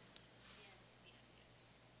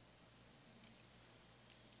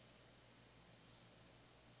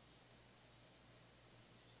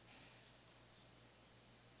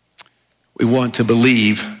 We want to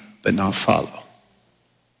believe, but not follow.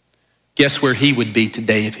 Guess where he would be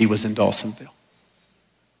today if he was in Dawsonville?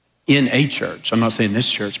 In a church. I'm not saying this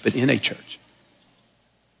church, but in a church.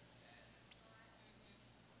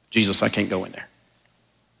 Jesus, I can't go in there.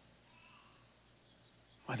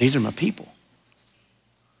 Why, these are my people.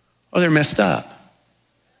 Oh, they're messed up.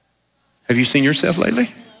 Have you seen yourself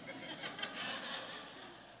lately?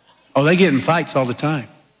 Oh, they get in fights all the time.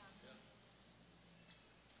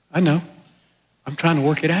 I know. I'm trying to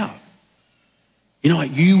work it out. You know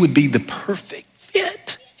what? You would be the perfect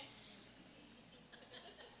fit.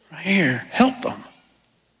 Right here. Help them.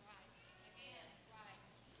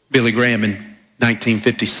 Billy Graham in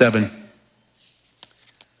 1957.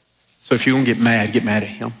 So if you're going to get mad at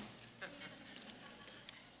him.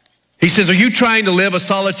 He says, are you trying to live a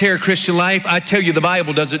solitary Christian life? I tell you, the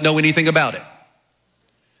Bible doesn't know anything about it.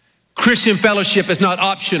 Christian fellowship is not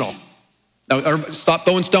optional. Now, stop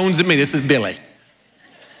throwing stones at me. This is Billy.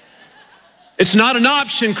 It's not an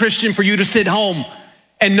option, Christian, for you to sit home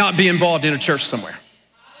and not be involved in a church somewhere.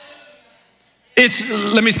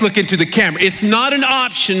 Let me look into the camera. It's not an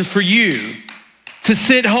option for you to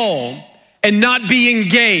sit home and not be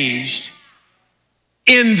engaged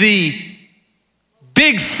in the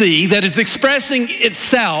big C that is expressing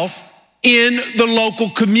itself in the local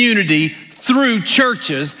community through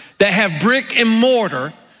churches that have brick and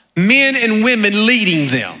mortar, men and women leading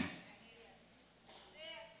them.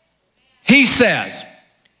 He says,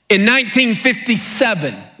 in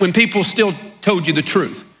 1957, when people still told you the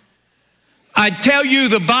truth, I tell you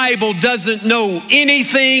the Bible doesn't know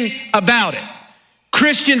anything about it.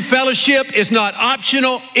 Christian fellowship is not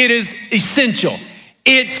optional, it is essential.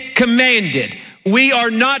 It's commanded. We are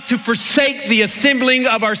not to forsake the assembling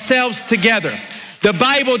of ourselves together. The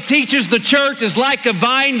Bible teaches the church is like a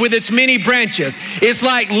vine with its many branches. It's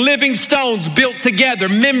like living stones built together,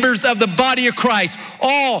 members of the body of Christ,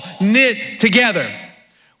 all knit together.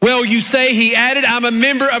 Well, you say, he added, I'm a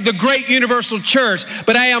member of the great universal church,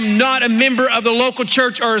 but I am not a member of the local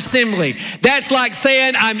church or assembly. That's like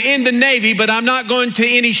saying I'm in the Navy, but I'm not going to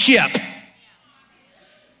any ship.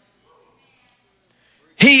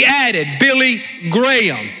 He added, Billy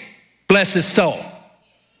Graham, bless his soul.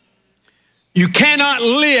 You cannot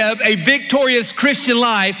live a victorious Christian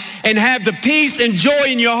life and have the peace and joy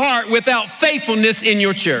in your heart without faithfulness in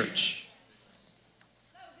your church.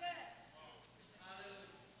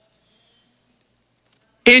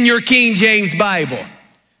 In your King James Bible,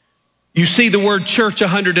 you see the word church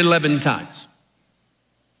 111 times.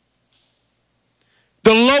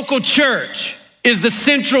 The local church is the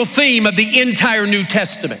central theme of the entire New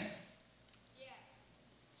Testament.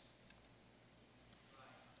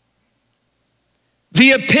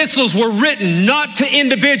 The epistles were written not to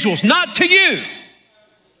individuals, not to you.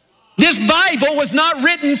 This Bible was not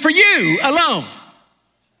written for you alone.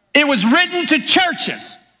 It was written to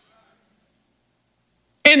churches.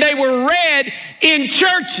 And they were read in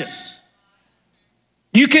churches.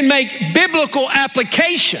 You can make biblical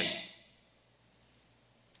application.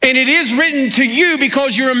 And it is written to you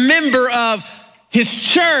because you're a member of his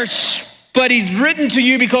church, but he's written to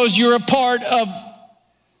you because you're a part of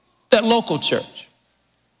that local church.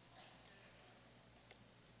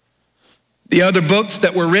 The other books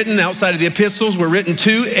that were written outside of the epistles were written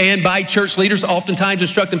to and by church leaders, oftentimes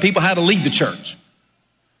instructing people how to lead the church.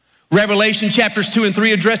 Revelation chapters 2 and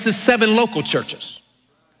 3 addresses 7 local churches.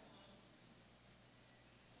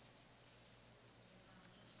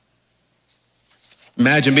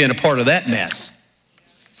 Imagine being a part of that mess,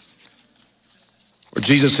 where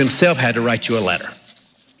Jesus himself had to write you a letter.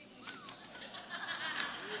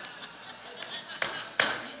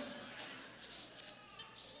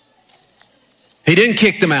 He didn't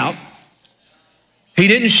kick them out. He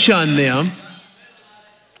didn't shun them.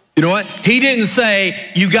 You know what? He didn't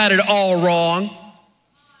say, you got it all wrong.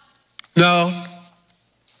 No.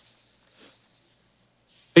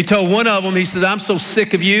 He told one of them, he says, I'm so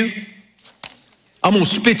sick of you, I'm going to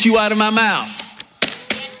spit you out of my mouth.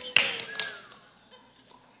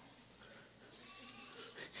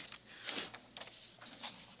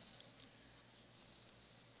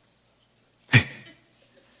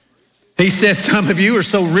 He says, some of you are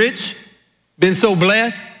so rich, been so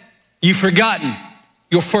blessed, you've forgotten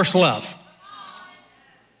your first love.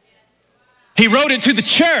 He wrote it to the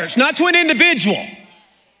church, not to an individual,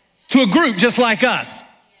 to a group just like us.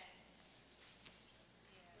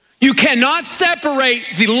 You cannot separate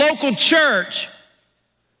the local church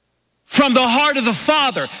from the heart of the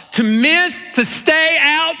Father. To miss, to stay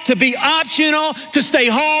out, to be optional, to stay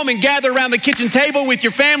home and gather around the kitchen table with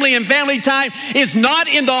your family and family time is not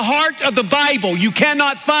in the heart of the Bible. You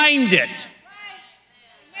cannot find it.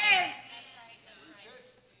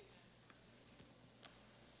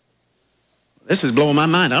 This is blowing my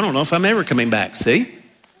mind. I don't know if I'm ever coming back, see?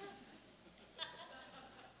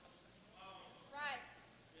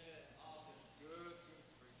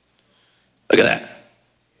 Look at that.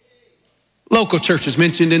 Local churches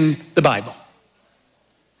mentioned in the Bible.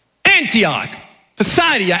 Antioch,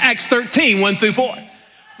 Pisidia, Acts 13, 1 through 4.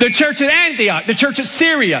 The church at Antioch, the church at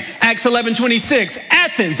Syria, Acts 11, 26.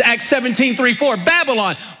 Athens, Acts 17, 3, 4.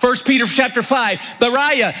 Babylon, 1 Peter chapter 5.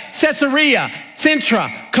 Berea, Caesarea, Centra,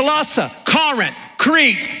 Colossae, Corinth,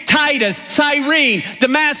 Crete, Titus, Cyrene,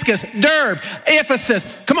 Damascus, Derbe,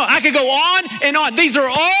 Ephesus. Come on, I could go on and on. These are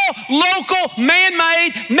all local,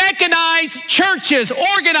 man-made, mechanized churches,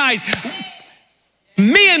 organized,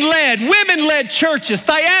 men-led, women-led churches.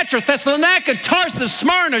 Thyatira, Thessalonica, Tarsus,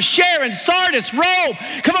 Smyrna, Sharon, Sardis, Rome.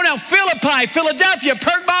 Come on now, Philippi, Philadelphia,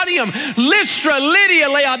 Pergamum, Lystra, Lydia,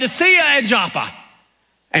 Laodicea, and Joppa.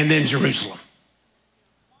 And then Jerusalem.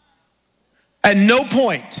 At no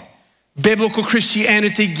point biblical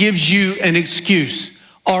Christianity gives you an excuse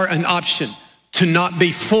or an option to not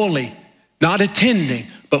be fully, not attending,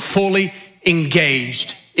 but fully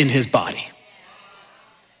engaged in his body.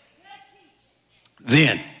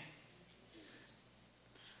 Then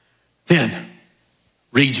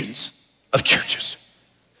regions of churches.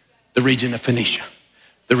 The region of Phoenicia,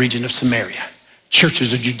 the region of Samaria,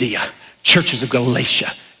 churches of Judea, churches of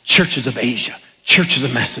Galatia, churches of Asia, churches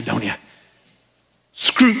of Macedonia.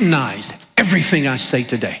 Scrutinize everything I say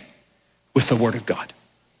today with the word of God.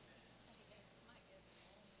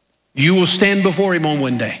 You will stand before him on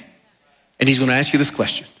one day, and he's going to ask you this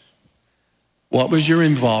question. What was your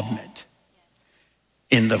involvement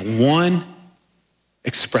in the one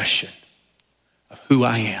expression of who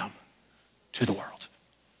I am to the world?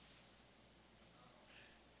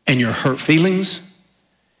 And your hurt feelings,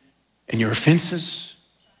 and your offenses,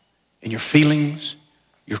 and your feelings,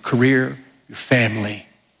 your career, your family.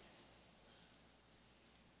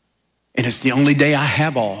 And it's the only day I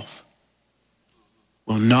have off,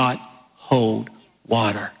 will not hold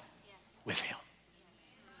water with him.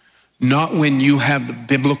 Not when you have the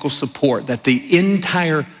biblical support that the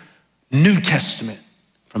entire New Testament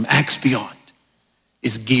from Acts beyond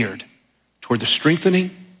is geared toward the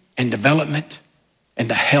strengthening and development and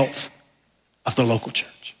the health of the local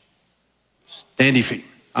church. Stand to your feet.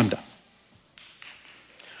 I'm done.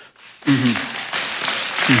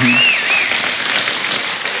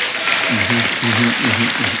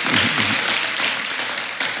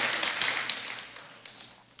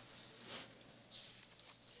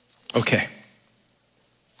 Okay.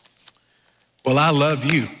 Well, I love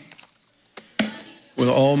you with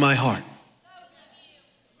all my heart.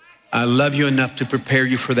 I love you enough to prepare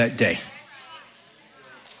you for that day.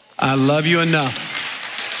 I love you enough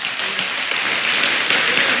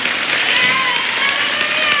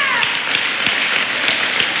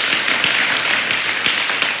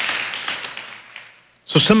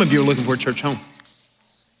so some of you are looking for a church home.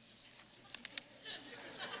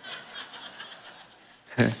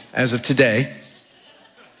 As of today.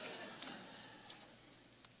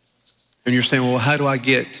 And you're saying, well, how do I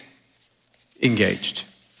get engaged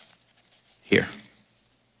here?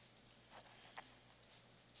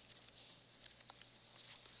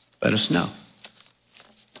 Let us know.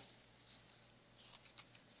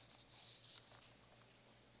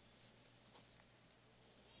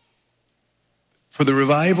 For the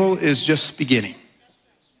revival is just beginning.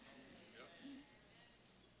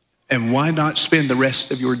 And why not spend the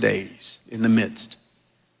rest of your days in the midst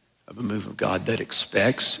of a move of God that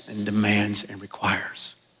expects and demands and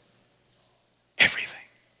requires everything?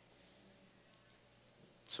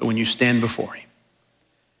 So when you stand before him,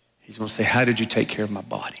 he's going to say, how did you take care of my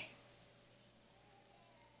body?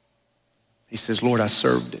 He says, Lord, I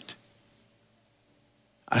served it.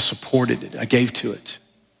 I supported it. I gave to it.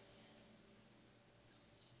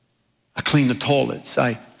 I cleaned the toilets.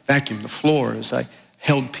 I vacuumed the floors. I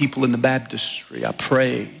held people in the baptistry. I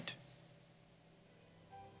prayed.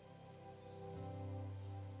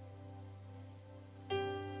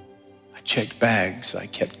 I checked bags. I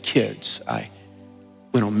kept kids. I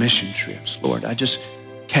went on mission trips. Lord, I just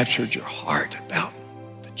captured your heart about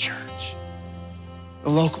the church, the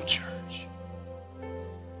local church.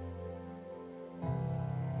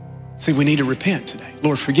 See, we need to repent today.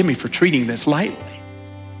 Lord, forgive me for treating this lightly.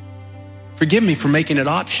 Forgive me for making it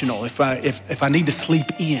optional if I need to sleep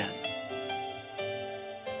in.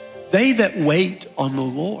 They that wait on the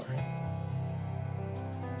Lord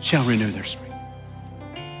shall renew their strength.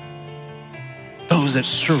 Those that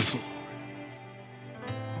serve the Lord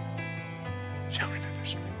shall renew their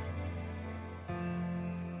strength.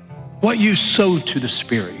 What you sow to the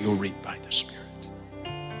Spirit, you'll reap by the Spirit.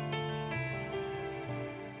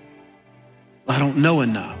 I don't know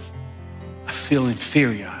enough. I feel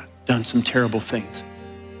inferior. I've done some terrible things.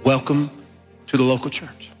 Welcome to the local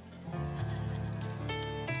church.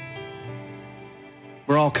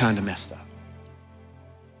 We're all kind of messed up.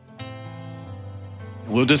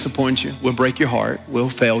 We'll disappoint you. We'll break your heart. We'll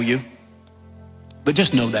fail you. But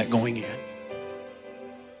just know that going in.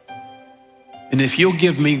 And if you'll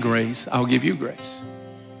give me grace, I'll give you grace.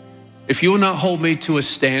 If you will not hold me to a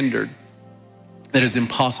standard that is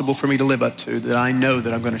impossible for me to live up to, that I know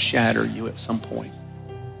that I'm going to shatter you at some point,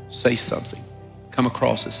 say something, come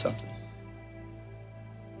across as something.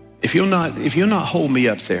 If you'll not hold me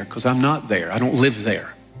up there, because I'm not there, I don't live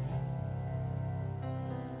there.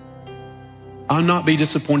 I'll not be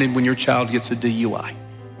disappointed when your child gets a DUI.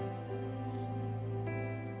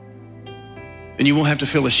 And you won't have to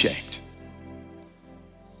feel ashamed.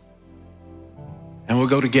 And we'll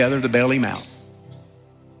go together to bail him out.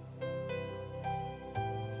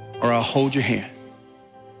 Or I'll hold your hand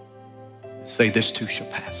and say, this too shall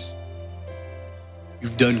pass.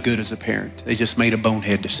 You've done good as a parent. They just made a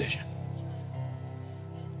bonehead decision.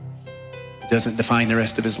 It doesn't define the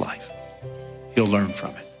rest of his life. He'll learn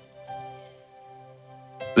from it.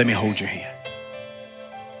 Let me hold your hand.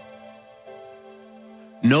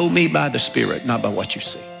 Know me by the Spirit, not by what you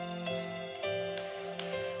see.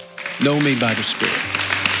 Know me by the Spirit.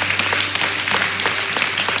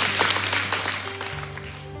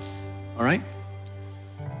 All right?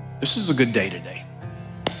 This is a good day today.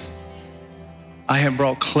 I have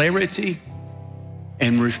brought clarity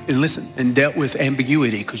and listen, and dealt with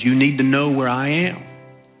ambiguity, because you need to know where I am.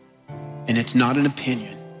 And it's not an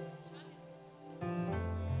opinion.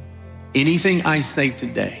 Anything I say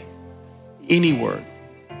today, any word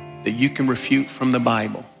that you can refute from the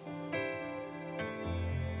Bible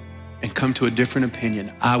and come to a different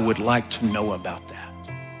opinion, I would like to know about that.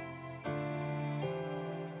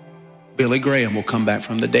 Billy Graham will come back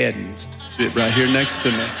from the dead and sit right here next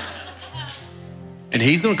to me. And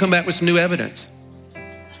he's going to come back with some new evidence.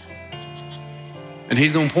 And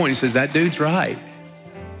he's going to point and says, that dude's right.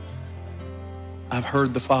 I've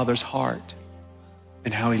heard the Father's heart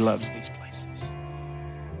and how he loves these places.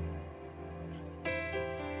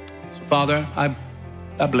 So Father, I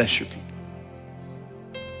bless your people.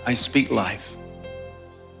 I speak life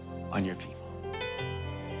on your people.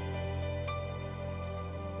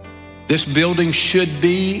 This building should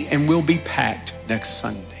be and will be packed next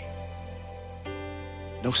Sunday.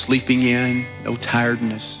 No sleeping in, no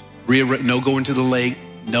tiredness, no going to the lake,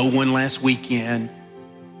 no one last weekend,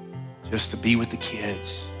 just to be with the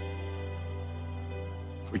kids.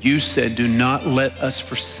 For you said, do not let us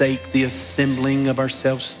forsake the assembling of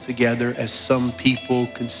ourselves together, as some people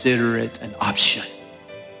consider it an option.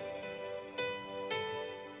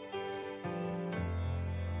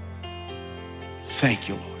 Thank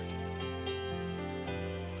you, Lord.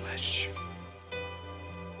 Bless you.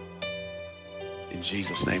 In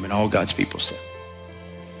Jesus' name, and all God's people said,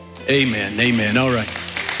 amen, amen. All right.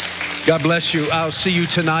 God bless you. I'll see you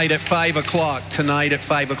tonight at 5 o'clock. Tonight at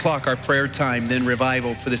 5 o'clock, our prayer time, then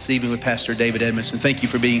revival for this evening with Pastor David Edmondson. Thank you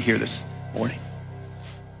for being here this morning.